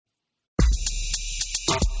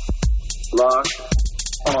Locked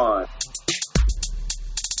on.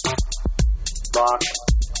 Locked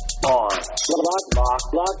on. Locked on.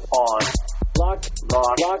 Locked on. Locked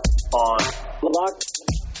on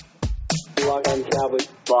Cowboys.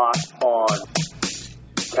 Locked on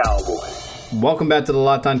Cowboys. Welcome back to the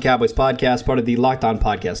Locked On Cowboys podcast, part of the Locked On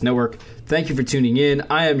Podcast Network. Thank you for tuning in.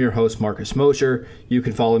 I am your host, Marcus Mosher. You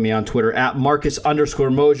can follow me on Twitter at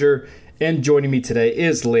Marcus_Mosher. And joining me today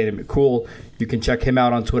is Landon McCool. You can check him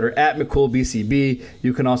out on Twitter at McCoolBCB.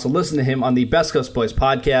 You can also listen to him on the Best Coast Boys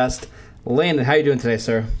podcast. Landon, how are you doing today,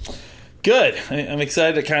 sir? Good. I'm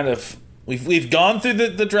excited to kind of we've gone through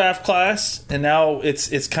the draft class, and now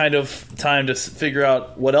it's kind of time to figure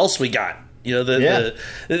out what else we got. You know,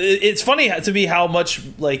 it's funny to me how much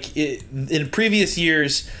in previous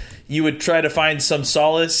years you would try to find some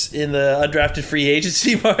solace in the undrafted free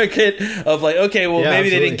agency market of maybe absolutely. They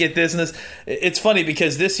didn't get this and this. It's funny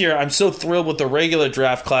because this year I'm so thrilled with the regular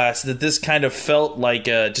draft class that this kind of felt like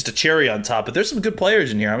just a cherry on top. But there's some good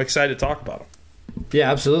players in here. I'm excited to talk about them. Yeah,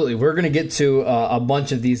 absolutely. We're going to get to a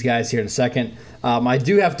bunch of these guys here in a second. I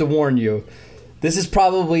do have to warn you, this is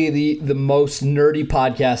probably the most nerdy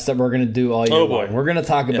podcast that we're going to do all year long. We're going to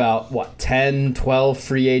talk about, 10, 12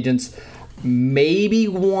 free agents. Maybe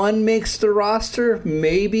one makes the roster.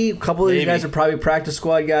 Maybe a couple of these guys are probably practice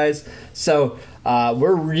squad guys. So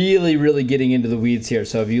we're really, really getting into the weeds here.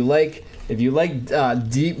 So if you like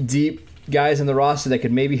deep guys in the roster that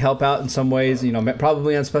could maybe help out in some ways,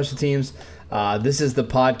 probably on special teams, this is the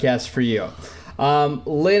podcast for you.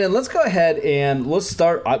 Landon, let's go ahead and let's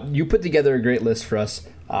start. You put together a great list for us.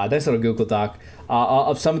 Nice little Google Doc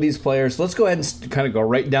of some of these players. Let's go ahead and kind of go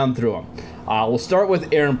right down through them. We'll start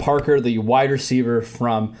with Aaron Parker, the wide receiver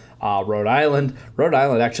from Rhode Island. Rhode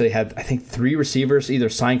Island actually had, I think, 3 receivers either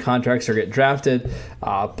sign contracts or get drafted.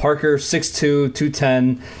 Parker, 6'2",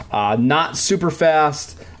 210, not super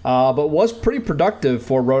fast, but was pretty productive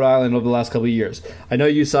for Rhode Island over the last couple of years. I know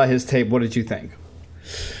you saw his tape. What did you think?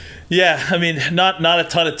 Yeah, I mean, not a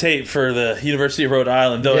ton of tape for the University of Rhode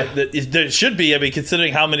Island, though there should be. I mean,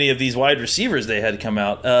 considering how many of these wide receivers they had come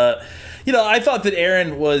out. I thought that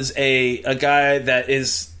Aaron was a guy that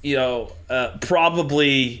is,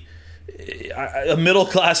 probably a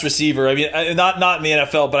middle-class receiver. I mean, not in the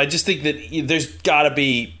NFL, but I just think that there's got to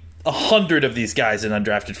be 100 of these guys in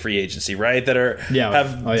undrafted free agency, right? That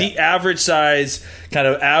have the average size, kind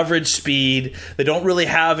of average speed. They don't really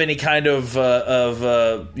have any kind of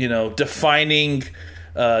defining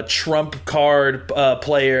trump card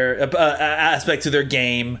player aspect to their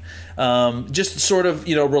game. Just sort of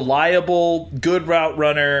reliable, good route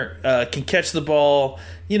runner, can catch the ball.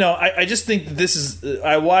 I just think that this is.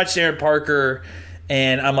 I watched Aaron Parker.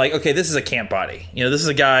 And I'm like, okay, this is a camp body. This is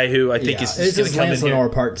a guy who I think is going to come in here.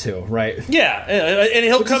 Lance part 2, right? Yeah, and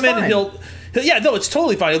he'll come in and it's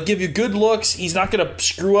totally fine. He'll give you good looks. He's not going to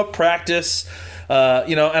screw up practice.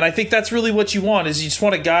 And I think that's really what you want is you just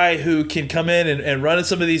want a guy who can come in and run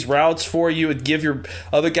some of these routes for you and give your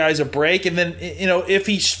other guys a break. And then, if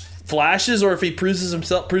he flashes or if he proves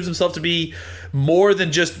himself to be more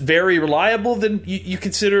than just very reliable, then you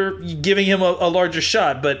consider giving him a larger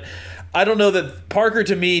shot. But I don't know that Parker,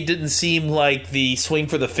 to me, didn't seem like the swing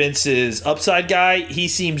for the fences upside guy. He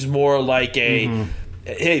seems more like hey,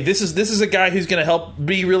 this is a guy who's going to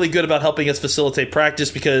be really good about helping us facilitate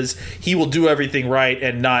practice because he will do everything right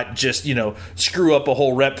and not just screw up a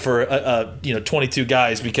whole rep for 22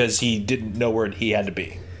 guys because he didn't know where he had to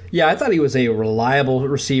be. Yeah, I thought he was a reliable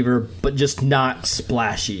receiver, but just not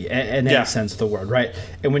splashy in any sense of the word, right?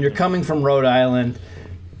 And when you're coming from Rhode Island,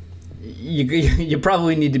 you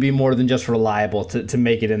probably need to be more than just reliable to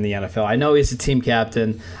make it in the NFL. I know he's a team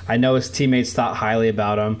captain. I know his teammates thought highly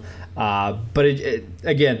about him. But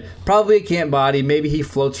again, probably a camp body. Maybe he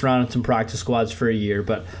floats around in some practice squads for a year,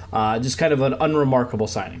 but just kind of an unremarkable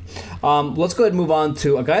signing. Let's go ahead and move on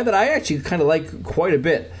to a guy that I actually kind of like quite a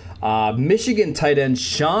bit. Michigan tight end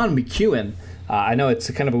Sean McEwen. I know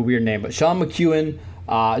it's kind of a weird name, but Sean McEwen,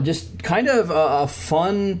 just kind of a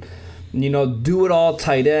fun, do-it-all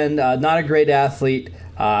tight end. Not a great athlete,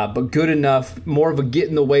 but good enough. More of a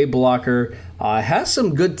get-in-the-way blocker. Has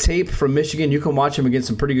some good tape from Michigan. You can watch him against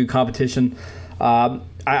some pretty good competition.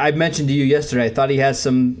 I mentioned to you yesterday, I thought he has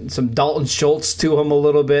some Dalton Schultz to him a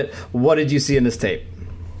little bit. What did you see in this tape?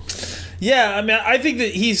 Yeah, I mean, I think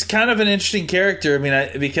that he's kind of an interesting character. I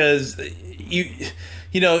mean, because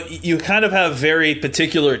you kind of have very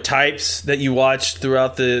particular types that you watch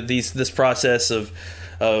throughout this process of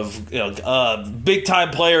big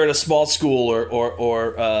time player at a small school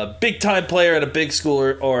or big time player at a big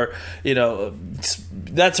school or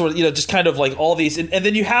that's what just kind of like all these and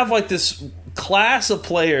then you have like this class of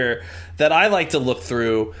player that I like to look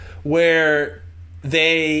through where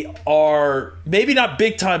they are maybe not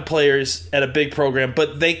big-time players at a big program,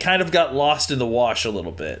 but they kind of got lost in the wash a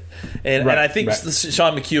little bit. And I think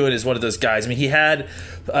Sean McEwen is one of those guys. I mean, he had,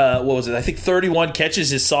 what was it? I think 31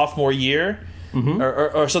 catches his sophomore year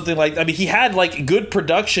or something like that. I mean, he had like good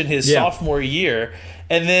production his sophomore year.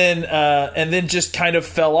 And then just kind of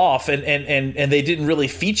fell off, and they didn't really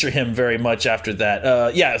feature him very much after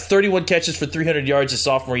that. 31 catches for 300 yards his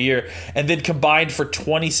sophomore year, and then combined for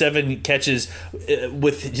 27 catches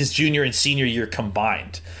with his junior and senior year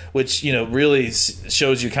combined, which really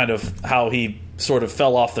shows you kind of how he sort of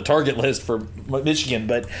fell off the target list for Michigan.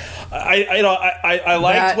 But I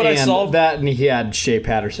liked what I saw. That, and he had Shea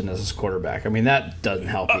Patterson as his quarterback. I mean, that doesn't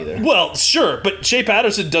help either. Well, sure, but Shea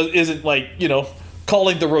Patterson isn't like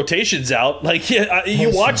calling the rotations out. Like,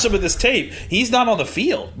 you watch some of this tape, he's not on the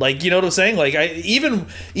field. Like, you know what I'm saying? Like, even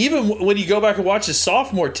when you go back and watch his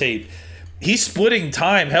sophomore tape, he's splitting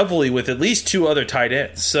time heavily with at least two other tight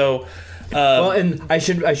ends. So, and I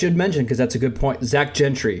should mention, because that's a good point, Zach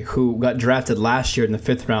Gentry, who got drafted last year in the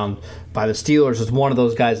 5th round by the Steelers, was one of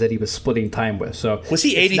those guys that he was splitting time with. So was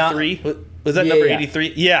he 83? Was that number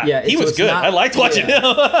 83? Yeah, he was good. I liked watching him.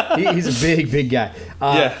 He's a big guy.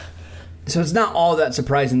 So it's not all that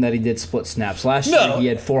surprising that he did split snaps. Last year he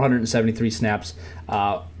had 473 snaps.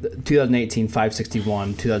 2018,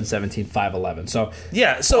 561. 2017, 511. So a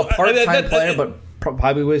part-time player, but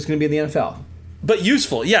probably was going to be in the NFL. But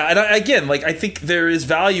useful, yeah. And I think there is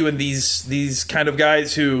value in these kind of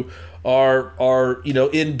guys who are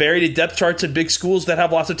in buried in depth charts at big schools that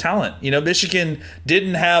have lots of talent. Michigan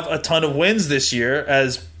didn't have a ton of wins this year,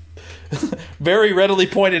 as very readily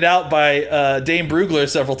pointed out by Dane Brugler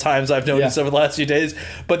several times I've noticed over the last few days.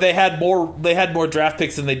 But they had more draft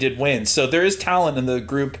picks than they did wins. So there is talent in the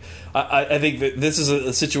group. I think that this is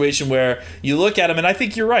a situation where you look at him, and I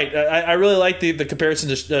think you're right. I really like the comparison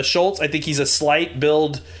to Schultz. I think he's a slight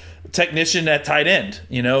build technician at tight end.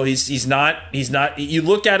 He's not. You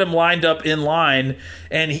look at him lined up in line,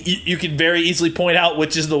 and you can very easily point out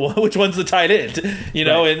which one's the tight end.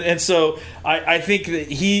 Right. And so I think that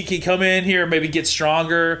he can come in here, maybe get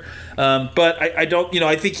stronger. But I don't.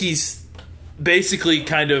 I think he's basically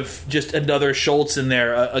kind of just another Schultz in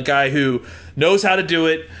there, a guy who knows how to do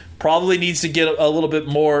it. Probably needs to get a little bit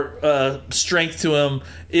more strength to him.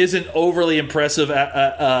 Isn't overly impressive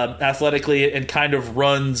athletically, and kind of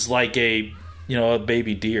runs like a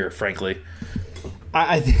baby deer. Frankly,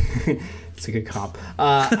 I think it's a good comp.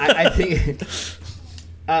 I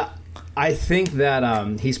think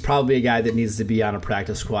that he's probably a guy that needs to be on a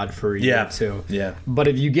practice squad for a year or two. Yeah. But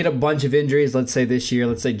if you get a bunch of injuries, let's say this year,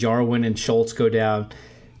 let's say Jarwin and Schultz go down.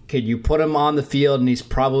 Could you put him on the field, and he's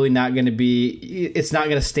probably not going to be – it's not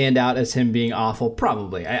going to stand out as him being awful?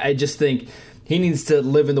 Probably. I just think he needs to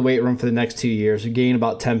live in the weight room for the next 2 years, gain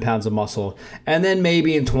about 10 pounds of muscle, and then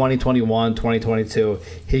maybe in 2021, 2022,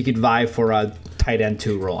 he could vie for a tight end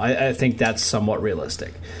 2 role. I think that's somewhat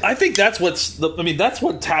realistic. I think that's what's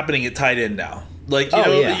happening at tight end now. Like,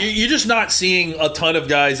 you're just not seeing a ton of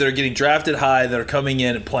guys that are getting drafted high that are coming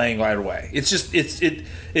in and playing right away. It's just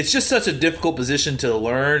such a difficult position to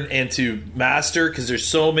learn and to master, because there's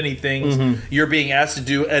so many things you're being asked to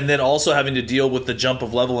do, and then also having to deal with the jump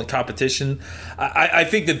of level and competition. I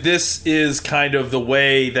think that this is kind of the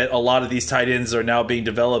way that a lot of these tight ends are now being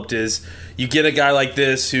developed, is you get a guy like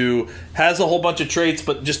this who has a whole bunch of traits,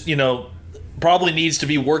 but just, probably needs to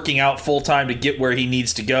be working out full-time to get where he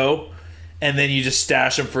needs to go. And then you just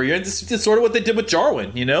stash them for a year. And this is sort of what they did with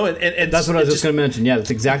Jarwin, And that's what I was just going to mention. Yeah, that's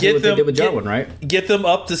exactly what they did with Jarwin, right? Get them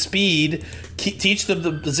up to speed, teach them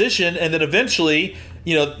the position, and then eventually,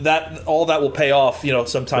 that will pay off,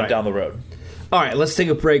 sometime down the road. All right, let's take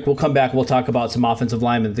a break. We'll come back. We'll talk about some offensive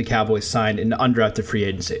linemen that the Cowboys signed in undrafted free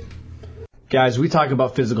agency. Guys, we talk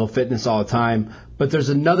about physical fitness all the time, but there's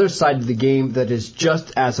another side of the game that is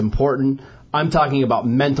just as important. I'm talking about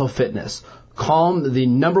mental fitness. Calm, the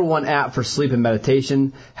 #1 app for sleep and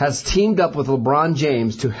meditation, has teamed up with LeBron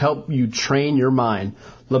James to help you train your mind.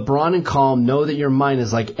 LeBron and Calm know that your mind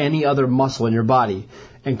is like any other muscle in your body,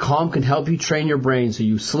 and Calm can help you train your brain so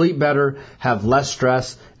you sleep better, have less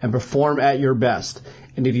stress, and perform at your best.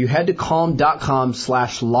 And if you head to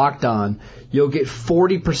calm.com/lockedon, you'll get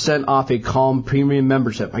 40% off a Calm premium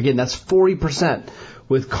membership. Again, that's 40%.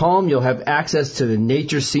 With Calm, you'll have access to the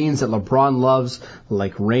nature scenes that LeBron loves,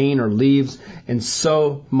 like rain or leaves, and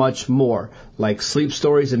so much more, like sleep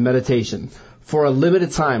stories and meditation. For a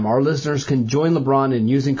limited time, our listeners can join LeBron in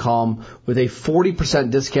using Calm with a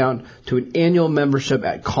 40% discount to an annual membership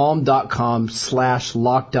at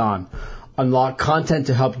calm.com/lockedon. Unlock content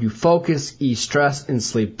to help you focus, ease stress, and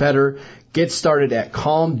sleep better. Get started at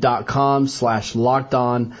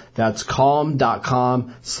calm.com/lockedon. That's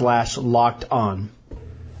calm.com/lockedon.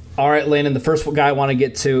 All right, Landon, the first guy I want to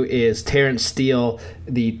get to is Terrence Steele,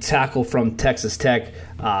 the tackle from Texas Tech.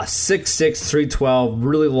 6'6", 312,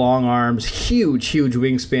 really long arms, huge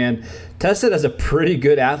wingspan. Tested as a pretty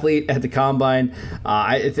good athlete at the combine.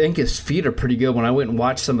 I think his feet are pretty good when I went and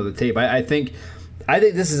watched some of the tape. I think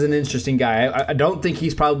this is an interesting guy. I don't think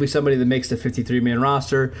he's probably somebody that makes the 53-man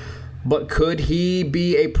roster, but could he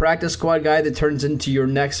be a practice squad guy that turns into your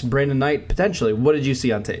next Brandon Knight potentially? What did you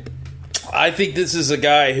see on tape? I think this is a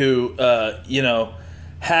guy who,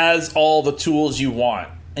 has all the tools you want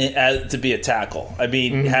to be a tackle. I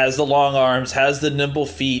mean, has the long arms, has the nimble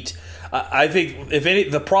feet. I think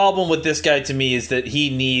the problem with this guy to me is that he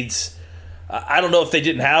needs. I don't know if they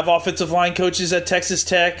didn't have offensive line coaches at Texas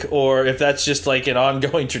Tech, or if that's just like an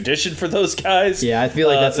ongoing tradition for those guys. Yeah, I feel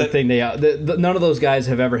like that's the thing. None of those guys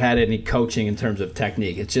have ever had any coaching in terms of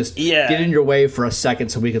technique. It's just get in your way for a second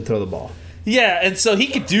so we can throw the ball. Yeah, and so he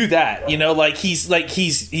could do that, he's like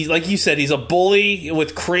you said, he's a bully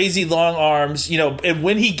with crazy long arms, and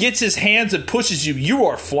when he gets his hands and pushes you, you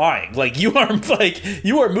are flying. You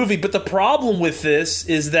are moving. But the problem with this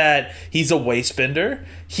is that he's a waist bender.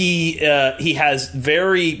 He has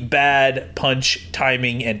very bad punch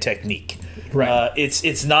timing and technique. Right.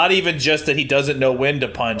 It's not even just that he doesn't know when to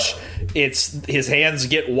punch. It's his hands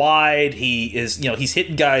get wide. He's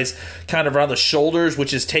hitting guys kind of around the shoulders,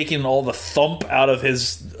 which is taking all the thump out of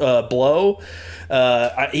his blow.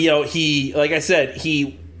 Like I said,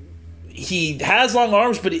 he has long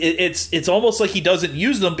arms, but it's almost like he doesn't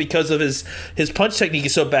use them because of his punch technique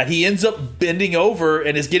is so bad. He ends up bending over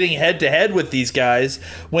and is getting head to head with these guys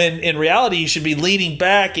when in reality he should be leaning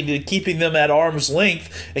back and keeping them at arm's length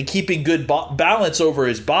and keeping good balance over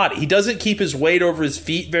his body. He doesn't keep his weight over his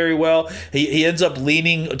feet very well. He ends up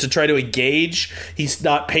leaning to try to engage. He's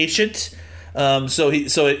not patient. So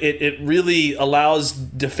it really allows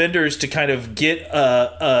defenders to kind of get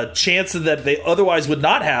a chance that they otherwise would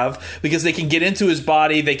not have because they can get into his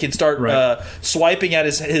body. They can start swiping at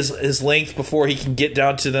his length before he can get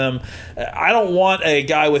down to them. I don't want a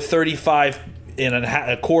guy with 35 and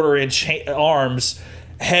a quarter inch arms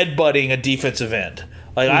headbutting a defensive end.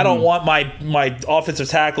 I don't want my offensive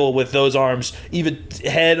tackle with those arms, even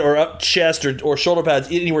head or up chest or shoulder pads,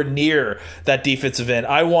 anywhere near that defensive end.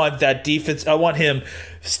 I want that defense. I want him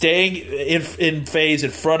staying in phase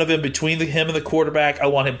in front of him, between him and the quarterback. I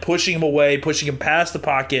want him pushing him away, pushing him past the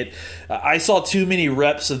pocket. I saw too many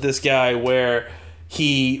reps of this guy where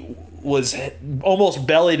he was almost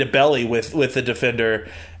belly to belly with the defender.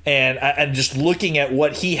 And just looking at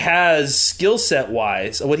what he has skill set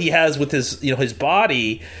wise, what he has with his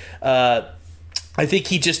body, I think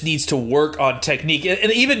he just needs to work on technique,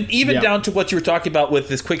 and even down to what you were talking about with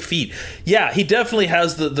his quick feet. Yeah, he definitely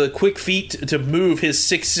has the quick feet to move his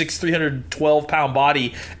 6'6", 312-pound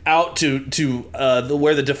body out to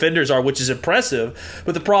where the defenders are, which is impressive.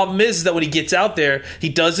 But the problem is that when he gets out there, he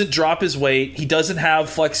doesn't drop his weight. He doesn't have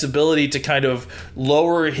flexibility to kind of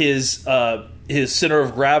lower his center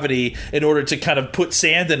of gravity in order to kind of put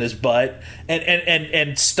sand in his butt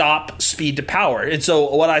and stop speed to power. And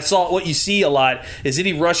so what you see a lot is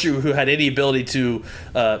any rusher who had any ability to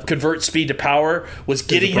convert speed to power was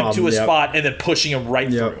getting him to a spot and then pushing him right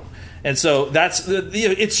through. And so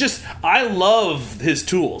it's just, I love his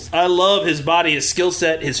tools. I love his body, his skill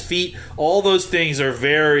set, his feet. All those things are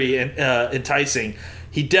very enticing.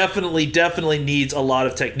 He definitely needs a lot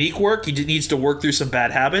of technique work. He needs to work through some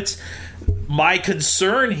bad habits. My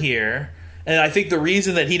concern here, and I think the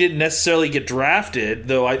reason that he didn't necessarily get drafted,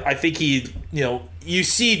 though I think you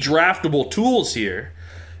see draftable tools here,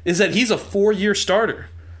 is that he's a 4-year starter.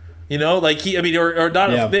 A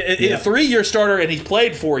 3-year starter, and he's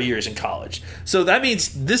played 4 years in college. So that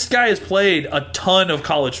means this guy has played a ton of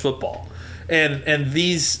college football, and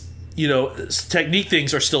these technique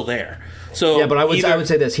things are still there. So yeah, but I would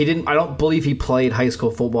say this: I don't believe he played high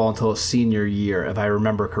school football until his senior year, if I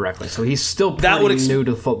remember correctly. So he's still pretty new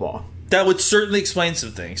to football. That would certainly explain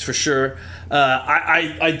some things for sure.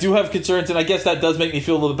 I do have concerns, and I guess that does make me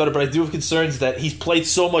feel a little better. But I do have concerns that he's played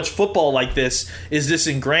so much football like this. Is this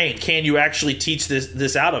ingrained? Can you actually teach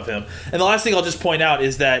this out of him? And the last thing I'll just point out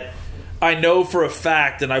is that I know for a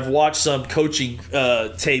fact, and I've watched some coaching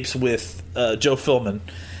tapes with Joe Philbin,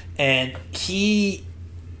 and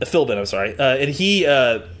Philbin, I'm sorry. And he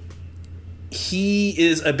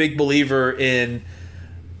is a big believer in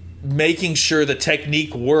making sure the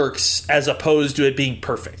technique works as opposed to it being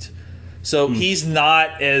perfect. So he's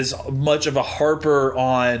not as much of a harper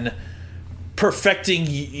on perfecting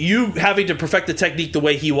you having to perfect the technique the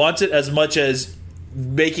way he wants it as much as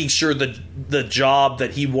making sure the job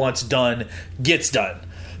that he wants done gets done.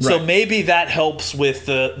 So Right. maybe that helps with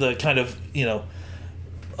the kind of,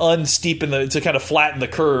 unsteepen to kind of flatten the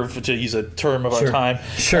curve, to use a term of our time,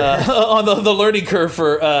 on the learning curve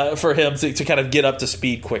for him to kind of get up to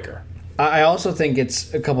speed quicker. I also think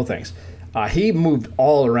it's a couple things. He moved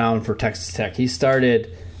all around for Texas Tech. He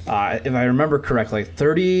started, if I remember correctly,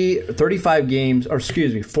 47 games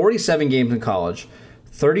in college,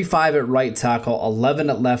 35 at right tackle, 11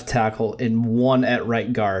 at left tackle, and 1 at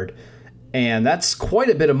right guard. And that's quite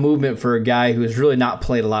a bit of movement for a guy who has really not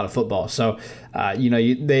played a lot of football. So,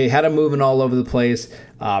 they had him moving all over the place.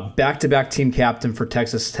 Back-to-back team captain for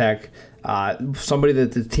Texas Tech. Somebody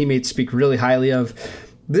that the teammates speak really highly of.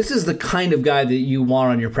 This is the kind of guy that you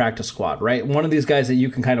want on your practice squad, right? One of these guys that you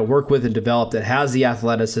can kind of work with and develop, that has the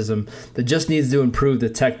athleticism, that just needs to improve the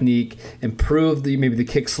technique, improve maybe the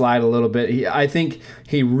kick slide a little bit. I think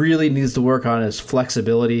he really needs to work on his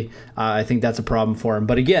flexibility. I think that's a problem for him.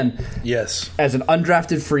 But again, yes, as an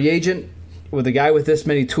undrafted free agent, with a guy with this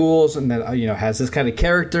many tools and that has this kind of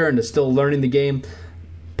character and is still learning the game,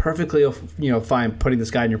 perfectly fine putting this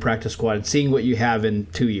guy in your practice squad and seeing what you have in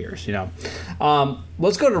 2 years.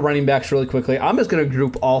 Let's go to running backs really quickly. I'm just going to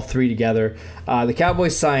group all three together. The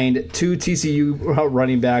Cowboys signed 2 TCU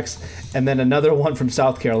running backs and then another one from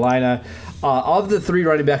South Carolina. Of the 3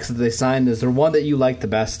 running backs that they signed, is there one that you like the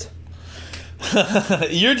best?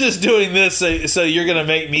 You're just doing this so you're going to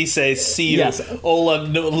make me say Ola.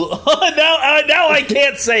 Now I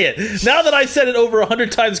can't say it. Now that I said it over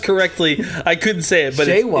 100 times correctly, I couldn't say it. But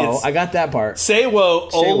Sewo, I got that part.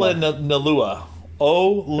 Sewo Olanilua.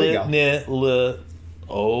 Olo.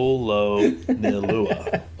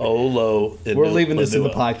 We're leaving this in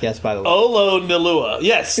the podcast, by the way. Olanilua.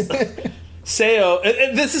 Yes. Seo,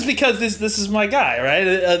 and this is because this is my guy, right?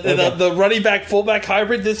 The running back fullback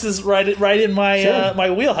hybrid. This is right in my my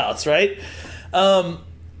wheelhouse, right? I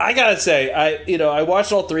gotta say, I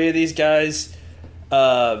watched all 3 of these guys.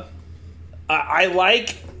 I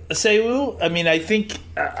like Sewu. I mean, I think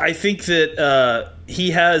that he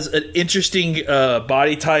has an interesting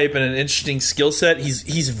body type and an interesting skill set.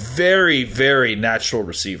 He's very, very natural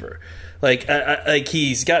receiver. Like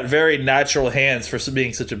he's got very natural hands for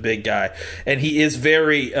being such a big guy, and he is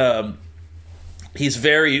very he's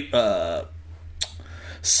like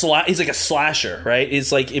a slasher, right?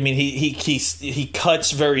 It's like, I mean, he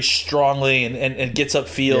cuts very strongly and gets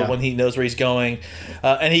upfield when he knows where he's going,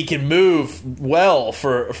 and he can move well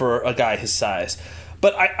for a guy his size.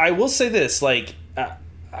 But I will say this, like.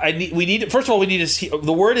 We need to see.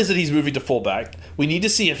 The word is that he's moving to fullback. We need to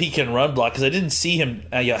see if he can run block, because I didn't see him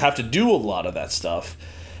have to do a lot of that stuff.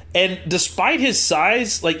 And despite his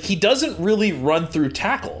size, like, he doesn't really run through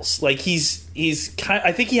tackles. Like,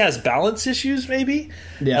 I think he has balance issues, maybe.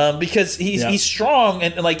 Yeah. Because he's strong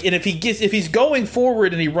and if he's going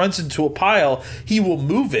forward and he runs into a pile, he will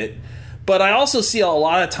move it. But I also see a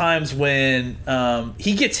lot of times when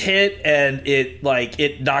he gets hit and it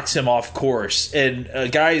knocks him off course.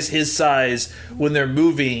 And guys his size, when they're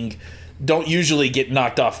moving, don't usually get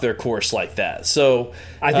knocked off their course like that. So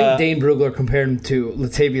I think Dane Brugler compared him to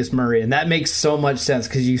Latavius Murray, and that makes so much sense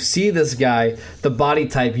because you see this guy, the body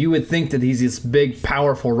type, you would think that he's this big,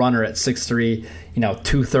 powerful runner at 6'3",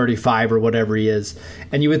 235 or whatever he is.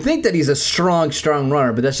 And you would think that he's a strong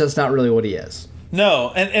runner, but that's just not really what he is.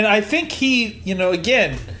 No, and I think he,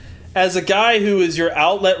 again, as a guy who is your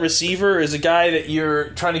outlet receiver, is a guy that you're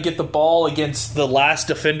trying to get the ball against the last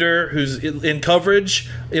defender who's in coverage.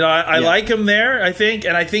 I like him there, I think.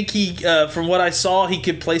 And I think he, from what I saw, he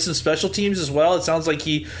could play some special teams as well. It sounds like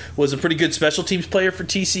he was a pretty good special teams player for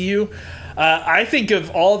TCU. I think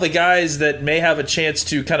of all the guys that may have a chance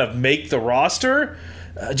to kind of make the roster,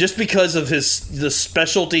 just because of the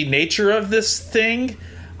specialty nature of this thing,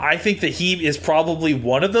 I think that he is probably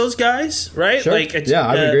one of those guys, right? Sure. I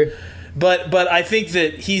agree. But I think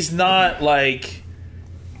that he's not like,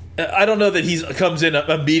 I don't know that he comes in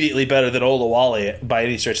immediately better than Olawale by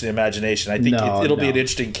any stretch of the imagination. I think it'll be an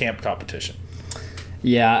interesting camp competition.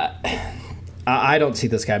 Yeah, I don't see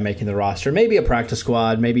this guy making the roster. Maybe a practice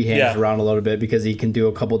squad, maybe hands around a little bit because he can do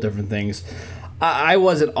a couple different things. I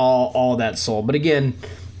wasn't all that sold, but again,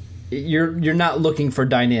 you're not looking for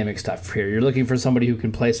dynamic stuff here. You're looking for somebody who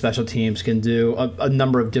can play special teams, can do a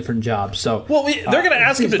number of different jobs. So, they're going to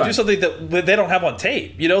ask him to do something that they don't have on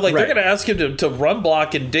tape. They're going to ask him to run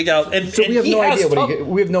block and dig out. And so we have no idea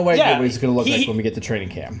what he's going to look like when we get to training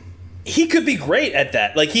camp. He could be great at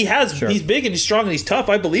that. Like he's big and he's strong and he's tough.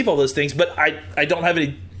 I believe all those things, but I don't have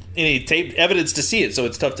any tape evidence to see it, so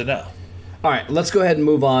it's tough to know. All right, let's go ahead and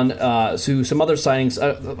move on to some other signings.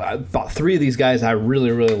 About 3 of these guys I really,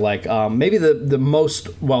 really like. Maybe the most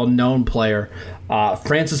well-known player,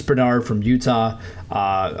 Francis Bernard from Utah.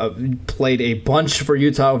 Played a bunch for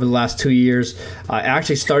Utah over the last 2 years.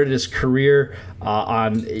 Actually started his career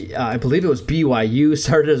on, I believe it was BYU,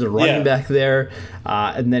 started as a running back there.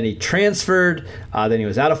 And then he transferred. Then he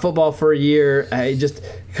was out of football for a year. Just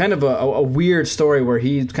kind of a weird story where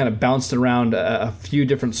he kind of bounced around a few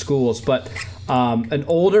different schools. But an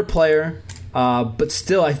older player, but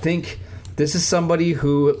still I think this is somebody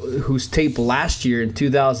whose tape last year in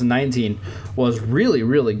 2019 was really,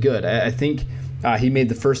 really good. I think he made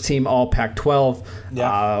the first team All Pac-12.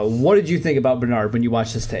 Yeah. What did you think about Bernard when you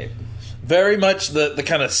watched this tape? Very much the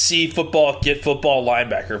kind of see football, get football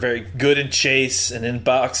linebacker. Very good in chase and in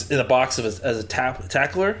the box as a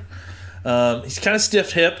tackler. He's kind of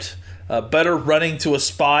stiff-hipped. Better running to a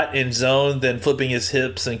spot in zone than flipping his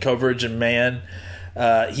hips and coverage and man.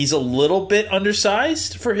 He's a little bit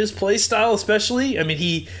undersized for his play style, especially. I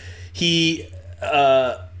mean,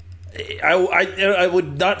 I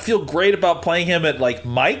would not feel great about playing him at like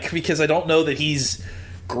Mike because I don't know that he's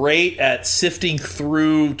great at sifting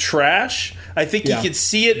through trash. I think he can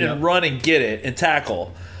see it and run and get it and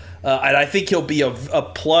tackle. And I think he'll be a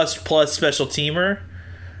plus special teamer.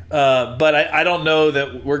 But I don't know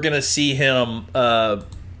that we're going to see him, at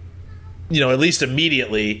least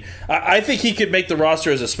immediately. I think he could make the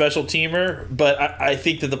roster as a special teamer, but I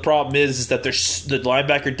think that the problem is that the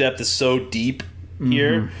linebacker depth is so deep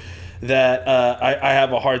here that I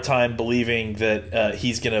have a hard time believing that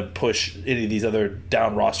he's going to push any of these other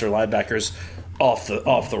down roster linebackers off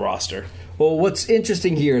the roster. Well, what's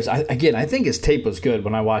interesting here is, I think his tape was good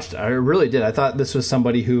when I watched it. I really did. I thought this was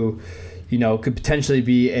somebody who, could potentially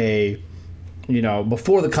be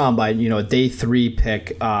before the combine, a day 3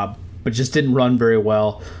 pick, but just didn't run very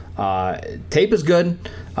well. Tape is good,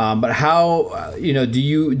 but how do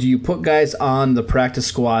you put guys on the practice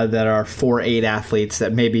squad that are 4.8 athletes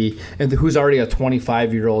that maybe and who's already a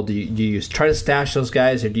 25-year-old? Do you try to stash those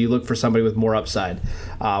guys, or do you look for somebody with more upside?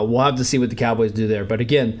 We'll have to see what the Cowboys do there. But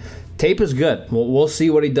again, tape is good. We'll see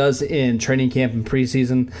what he does in training camp and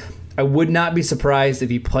preseason. I would not be surprised if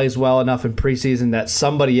he plays well enough in preseason that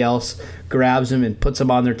somebody else grabs him and puts him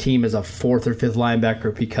on their team as a 4th or 5th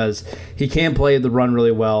linebacker because he can play the run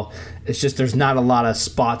really well. It's just there's not a lot of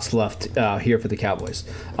spots left here for the Cowboys.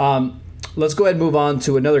 Let's go ahead and move on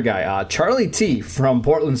to another guy, Charlie T from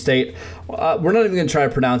Portland State. We're not even going to try to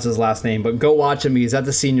pronounce his last name, but go watch him. He's at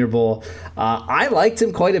the Senior Bowl. I liked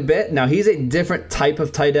him quite a bit. Now, he's a different type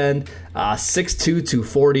of tight end, 6'2",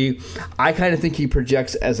 240. I kind of think he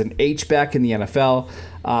projects as an H-back in the NFL,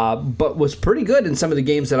 but was pretty good in some of the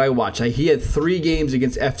games that I watched. He had 3 games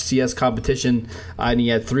against FCS competition, and he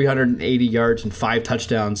had 380 yards and 5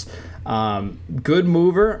 touchdowns. Good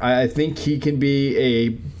mover. I think he can be a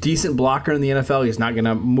decent blocker in the NFL. He's not going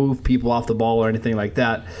to move people off the ball or anything like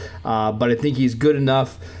that, but I think he's good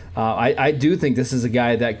enough. I do think this is a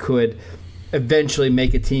guy that could eventually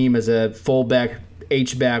make a team as a fullback,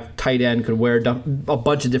 H-back, tight end, could wear a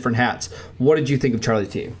bunch of different hats. What did you think of Charlie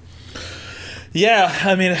T? Yeah,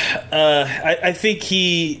 I mean, I think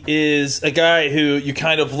he is a guy who you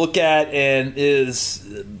kind of look at and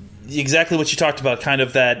is exactly what you talked about, kind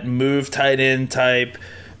of that move tight end type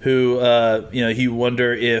who, you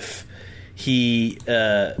wonder if he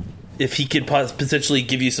could potentially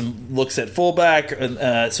give you some looks at fullback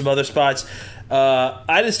and some other spots.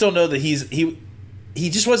 I just don't know that he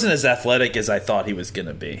just wasn't as athletic as I thought he was going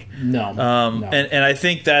to be. No. And I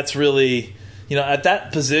think that's really, at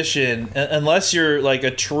that position, unless you're like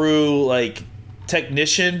a true like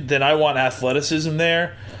technician, then I want athleticism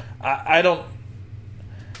there.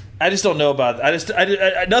 I just don't know about.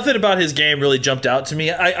 I nothing about his game really jumped out to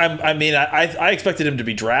me. I expected him to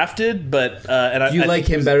be drafted, but do you like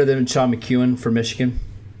him better than Sean McEwen for Michigan?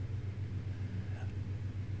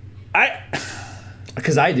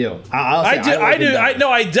 Because I do.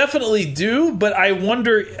 I definitely do. But I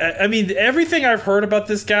wonder. I mean, everything I've heard about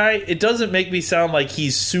this guy, it doesn't make me sound like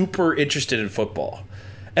he's super interested in football,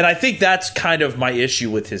 and I think that's kind of my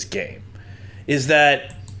issue with his game, is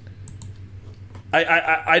that.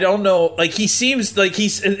 I don't know. Like it seems like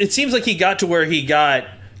he got to where he got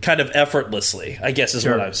kind of effortlessly, I guess is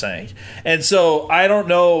what I'm saying. And so I don't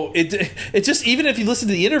know. It just, even if you listen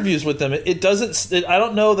to the interviews with him, it doesn't. I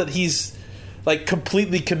don't know that he's like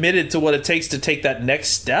completely committed to what it takes to take that next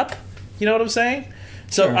step. You know what I'm saying?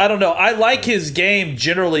 So I don't know. I like his game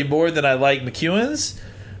generally more than I like McEwen's.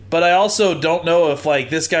 But I also don't know if like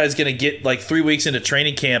this guy's going to get like 3 weeks into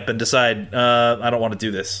training camp and decide I don't want to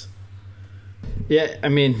do this. Yeah, I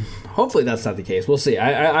mean, hopefully that's not the case. We'll see.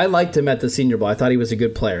 I liked him at the Senior Bowl. I thought he was a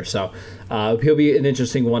good player, so he'll be an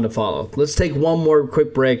interesting one to follow. Let's take one more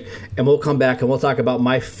quick break, and we'll come back and we'll talk about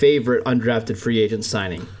my favorite undrafted free agent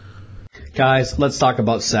signing. Guys, let's talk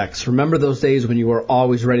about sex. Remember those days when you were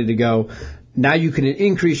always ready to go? Now you can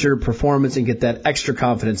increase your performance and get that extra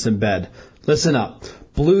confidence in bed. Listen up.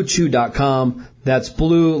 BlueChew.com. That's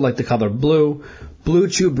blue like the color blue. Blue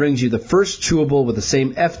Chew brings you the first chewable with the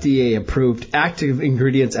same FDA-approved active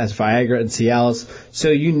ingredients as Viagra and Cialis, so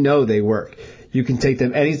you know they work. You can take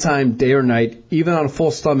them anytime, day or night, even on a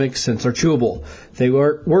full stomach since they're chewable. They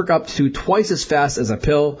work up to twice as fast as a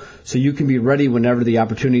pill, so you can be ready whenever the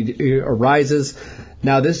opportunity arises.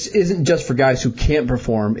 Now, this isn't just for guys who can't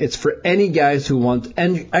perform. It's for any guys who want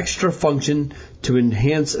extra function to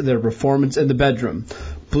enhance their performance in the bedroom.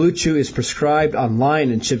 Blue Chew is prescribed online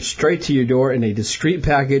and shipped straight to your door in a discreet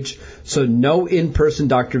package, so no in-person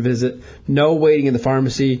doctor visit, no waiting in the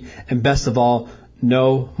pharmacy, and best of all,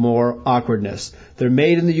 no more awkwardness. They're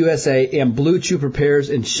made in the USA, and Blue Chew prepares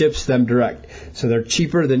and ships them direct, so they're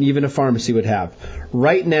cheaper than even a pharmacy would have.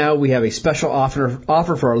 Right now, we have a special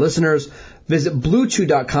offer for our listeners. Visit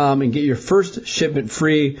BlueChew.com and get your first shipment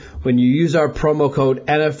free when you use our promo code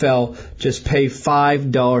NFL. Just pay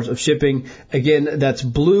 $5 of shipping. Again, that's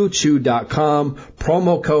BlueChew.com,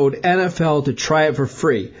 promo code NFL to try it for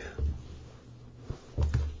free.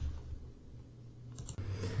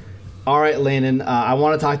 All right, Landon, I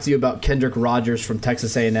want to talk to you about Kendrick Rogers from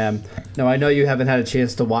Texas A&M. Now, I know you haven't had a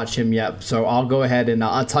chance to watch him yet, so I'll go ahead and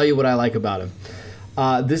I'll tell you what I like about him.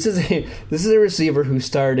 This is a receiver who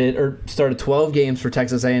started 12 games for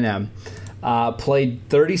Texas A&M, played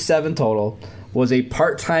 37 total, was a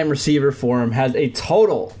part-time receiver for him, had a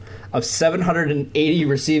total of 780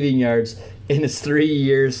 receiving yards in his 3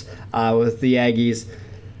 years with the Aggies.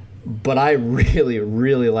 But I really,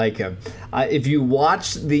 really like him. If you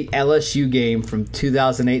watch the LSU game from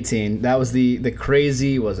 2018, that was the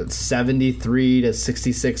crazy, was it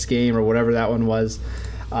 73-66 game or whatever that one was.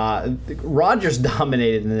 Rodgers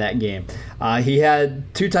dominated in that game. He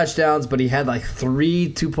had 2 touchdowns, but he had like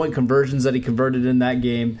 3 2-point conversions that he converted in that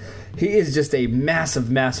game. He is just a massive,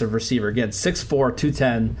 massive receiver. Again, 6'4",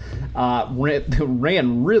 210.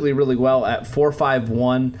 Ran really, really well at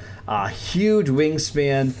 4.51. Huge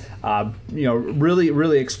wingspan. Really,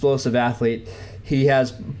 really explosive athlete. He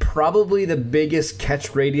has probably the biggest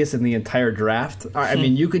catch radius in the entire draft. I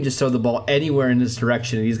mean, you can just throw the ball anywhere in his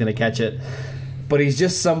direction and he's going to catch it. But he's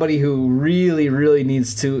just somebody who really, really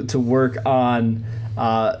needs to work on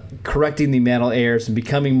correcting the mental errors and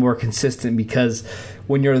becoming more consistent, because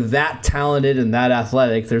when you're that talented and that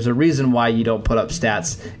athletic, there's a reason why you don't put up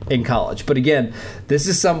stats in college. But again, this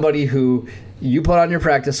is somebody who you put on your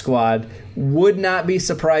practice squad. Would not be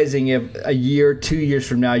surprising if a year, 2 years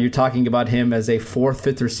from now, you're talking about him as a 4th,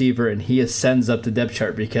 5th receiver and he ascends up the depth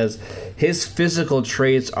chart, because his physical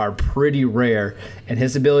traits are pretty rare, and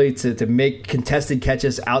his ability to make contested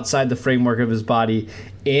catches outside the framework of his body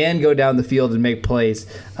and go down the field and make plays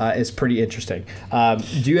is pretty interesting.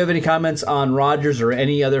 Do you have any comments on Rodgers or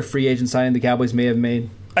any other free agent signing the Cowboys may have made?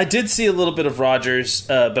 I did see a little bit of Rodgers,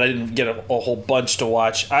 but I didn't get a whole bunch to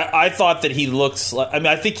watch. I thought that he looks like,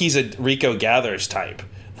 I think he's a Rico Gathers type.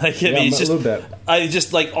 He's just, a little bit.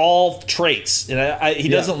 Just like all traits. He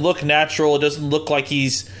doesn't look natural. It doesn't look like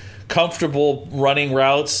he's comfortable running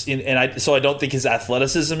routes, so I don't think his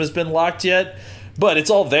athleticism has been locked yet. But it's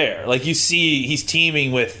all there. Like, you see, he's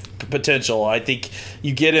teaming with potential. I think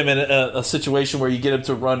you get him in a situation where you get him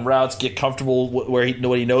to run routes, get comfortable where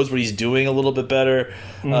he knows what he's doing a little bit better.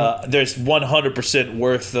 There's 100%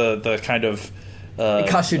 worth the kind of. It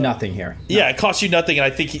costs you nothing here. No. Yeah, it costs you nothing, and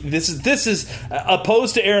I think this is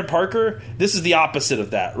opposed to Aaron Parker. This is the opposite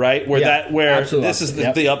of that, right? Where this is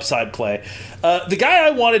the upside play. The guy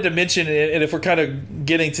I wanted to mention, and if we're kind of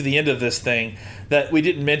getting to the end of this thing that we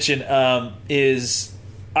didn't mention, is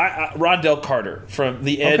Rondell Carter from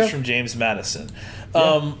the edge from James Madison.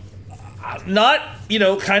 Not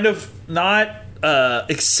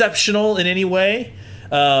exceptional in any way.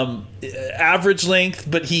 Average length,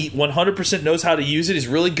 but he 100% knows how to use it. He's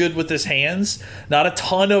really good with his hands. Not a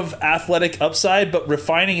ton of athletic upside, but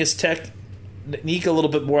refining his technique a little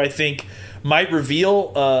bit more, I think, might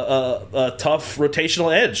reveal a tough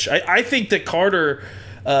rotational edge. I think that Carter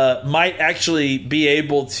might actually be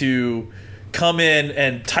able to come in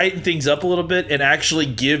and tighten things up a little bit and actually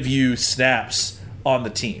give you snaps on the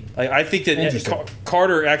team. I think that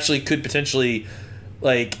Carter actually could potentially,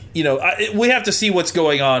 we have to see what's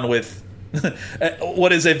going on with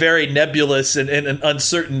what is a very nebulous and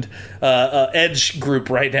uncertain edge group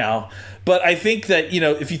right now. But I think that,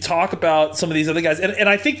 if you talk about some of these other guys, and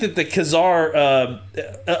I think that the Azur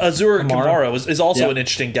Kamara is also an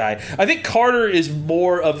interesting guy. I think Carter is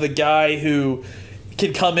more of the guy who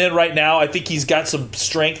can come in right now. I think he's got some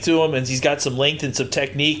strength to him, and he's got some length and some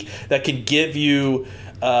technique that can give you.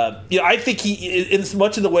 I think he, in as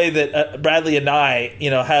much in the way that Bradley Anae,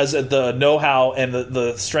 has the know-how and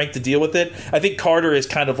the strength to deal with it. I think Carter is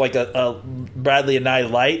kind of like a Bradley Anae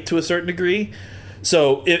light to a certain degree.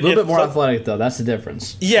 So a little bit more athletic, though. That's the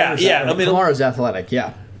difference. Yeah. Kamara's athletic.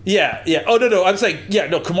 Yeah. Yeah. Oh no. I'm saying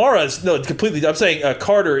Kamara's completely. I'm saying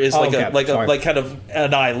Carter is kind of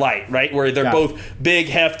Anae light, right? Where they're both big,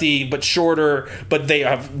 hefty, but shorter, but they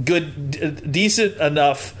have good, decent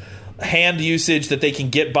enough hand usage that they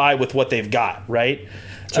can get by with what they've got, right?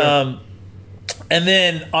 Sure. And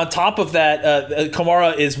then on top of that,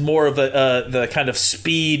 Kamara is more of the kind of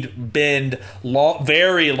speed, bend,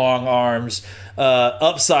 very long arms,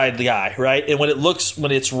 upside guy, right? And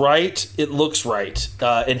when it's right, it looks right,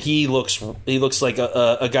 and he looks like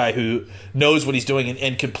a guy who knows what he's doing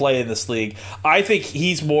and can play in this league. I think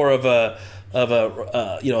he's more of a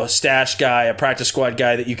stash guy, a practice squad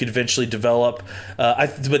guy that you could eventually develop.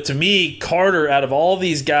 But to me, Carter, out of all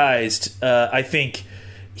these guys, I think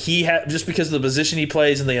just because of the position he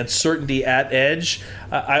plays and the uncertainty at edge,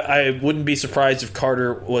 I wouldn't be surprised if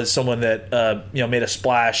Carter was someone that made a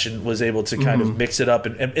splash and was able to kind of mix it up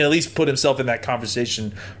and at least put himself in that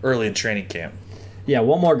conversation early in training camp. Yeah,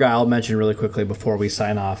 one more guy I'll mention really quickly before we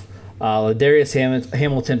sign off. Ladarius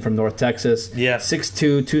Hamilton from North Texas. Yeah. 6'2",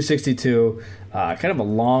 262. Kind of a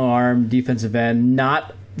long arm defensive end,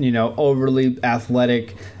 not overly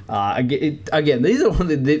athletic. Again, these are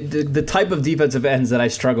one of the type of defensive ends that I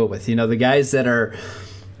struggle with. The guys that are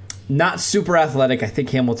not super athletic. I think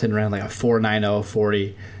Hamilton ran like a 4.90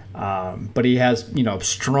 40. But he has,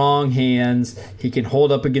 strong hands. He can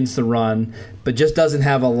hold up against the run, but just doesn't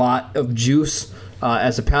have a lot of juice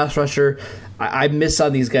as a pass rusher. I miss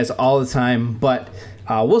on these guys all the time, but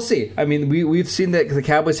we'll see. I mean, we've seen that the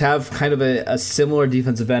Cowboys have kind of a similar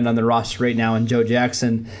defensive end on the roster right now in Joe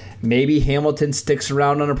Jackson. Maybe Hamilton sticks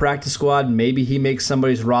around on a practice squad. Maybe he makes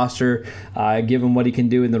somebody's roster, given what he can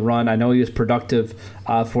do in the run. I know he was productive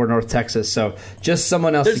for North Texas, so just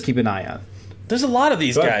someone else to keep an eye on. There's a lot of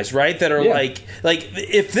these guys, right, that are like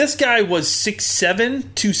if this guy was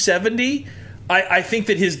 6'7", 270, I think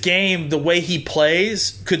that his game, the way he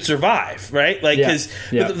plays, could survive, right?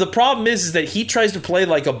 The problem is that he tries to play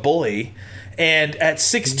like a bully, and at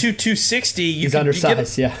 6'2", 260, you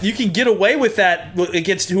can get away with that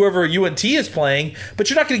against whoever UNT is playing, but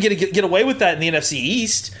you're not going to get away with that in the NFC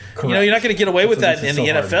East. Correct. You're not going to get away with that in the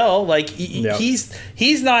NFL. Hard.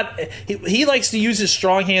 He's not. He likes to use his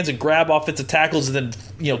strong hands and grab offensive tackles and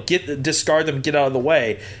then discard them and get out of the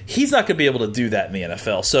way. He's not going to be able to do that in the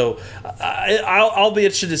NFL. So I'll be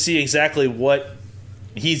interested to see exactly what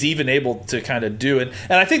he's even able to kind of do. And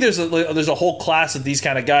I think there's a whole class of these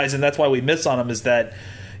kind of guys, and that's why we miss on them, is that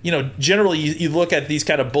generally you look at these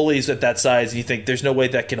kind of bullies at that size and you think there's no way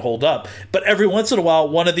that can hold up. But every once in a while,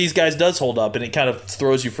 one of these guys does hold up, and it kind of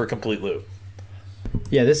throws you for a complete loop.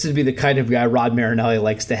 Yeah, this would be the kind of guy Rod Marinelli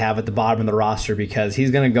likes to have at the bottom of the roster, because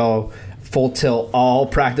he's going to go full tilt all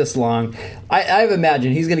practice long. I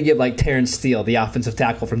imagine he's going to give like Terrence Steele, the offensive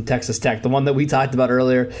tackle from Texas Tech, the one that we talked about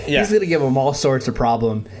earlier. Yeah. He's going to give him all sorts of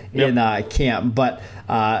problem in camp, but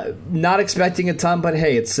not expecting a ton. But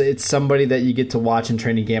hey, it's somebody that you get to watch in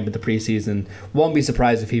training camp at the preseason. Won't be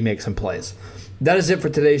surprised if he makes some plays. That is it for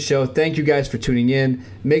today's show. Thank you guys for tuning in.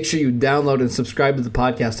 Make sure you download and subscribe to the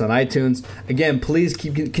podcast on iTunes. Again, please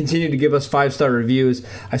continue to give us 5-star reviews.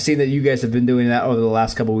 I've seen that you guys have been doing that over the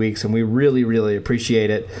last couple of weeks, and we really, really appreciate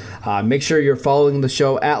it. Make sure you're following the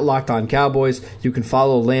show at Locked On Cowboys. You can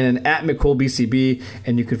follow Landon at McCoolBCB,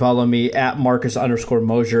 and you can follow me at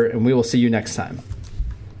Marcus_Mosier, and we will see you next time.